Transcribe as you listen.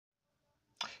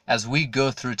As we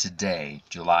go through today,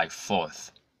 July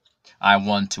 4th, I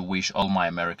want to wish all my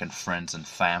American friends and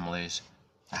families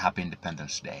a happy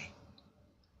Independence Day.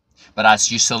 But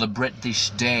as you celebrate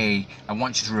this day, I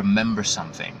want you to remember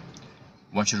something.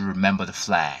 I want you to remember the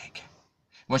flag.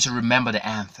 I want you to remember the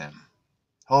anthem.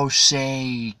 Oh,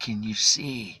 say, can you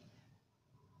see?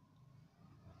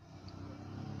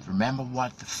 Remember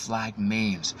what the flag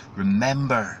means.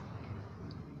 Remember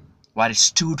what it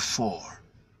stood for.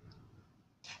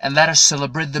 And let us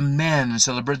celebrate the men,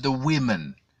 celebrate the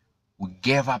women who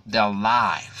gave up their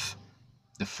life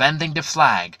defending the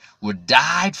flag, who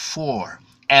died for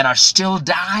and are still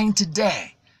dying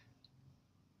today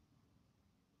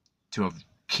to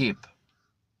keep,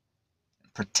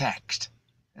 protect,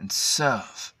 and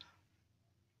serve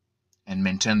and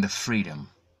maintain the freedom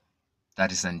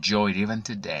that is enjoyed even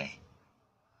today.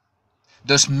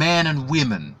 Those men and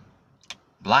women,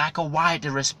 black or white,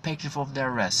 irrespective of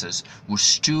their races, who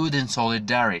stood in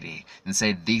solidarity and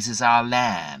said, this is our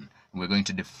land, and we're going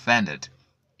to defend it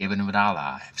even with our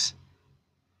lives.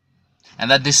 And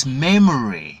that this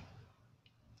memory,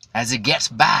 as it gets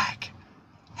back,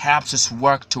 helps us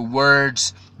work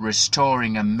towards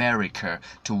restoring America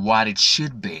to what it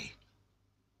should be,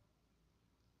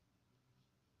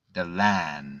 the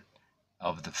land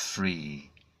of the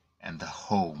free and the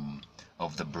home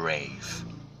of the brave.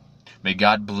 May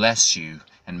God bless you,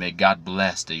 and may God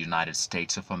bless the United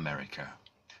States of America.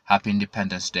 Happy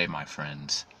Independence Day, my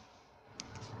friends.